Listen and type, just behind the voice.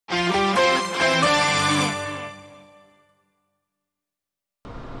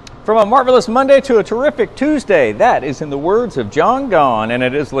From a marvelous Monday to a terrific Tuesday, that is in the words of John Gahn, and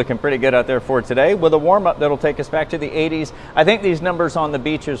it is looking pretty good out there for today with a warm-up that'll take us back to the 80s. I think these numbers on the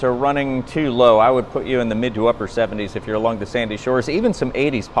beaches are running too low. I would put you in the mid to upper 70s if you're along the sandy shores, even some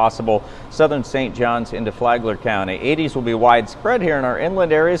 80s possible, southern St. John's into Flagler County. 80s will be widespread here in our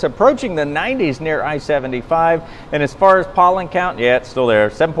inland areas, approaching the 90s near I-75. And as far as pollen count, yeah, it's still there.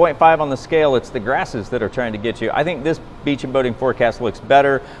 7.5 on the scale. It's the grasses that are trying to get you. I think this beach and boating forecast looks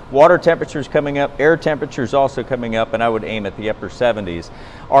better. Water temperatures coming up, air temperatures also coming up, and I would aim at the upper 70s.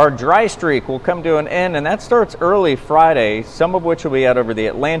 Our dry streak will come to an end, and that starts early Friday, some of which will be out over the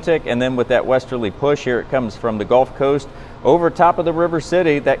Atlantic, and then with that westerly push, here it comes from the Gulf Coast over top of the River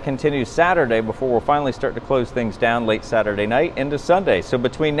City. That continues Saturday before we'll finally start to close things down late Saturday night into Sunday. So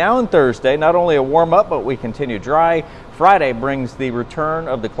between now and Thursday, not only a warm up, but we continue dry. Friday brings the return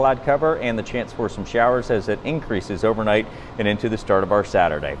of the cloud cover and the chance for some showers as it increases overnight and into the start of our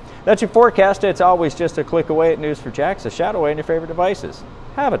Saturday. That's your forecast. It's always just a click away at News4JAX, a shout away on your favorite devices.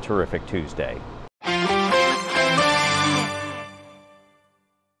 Have a terrific Tuesday.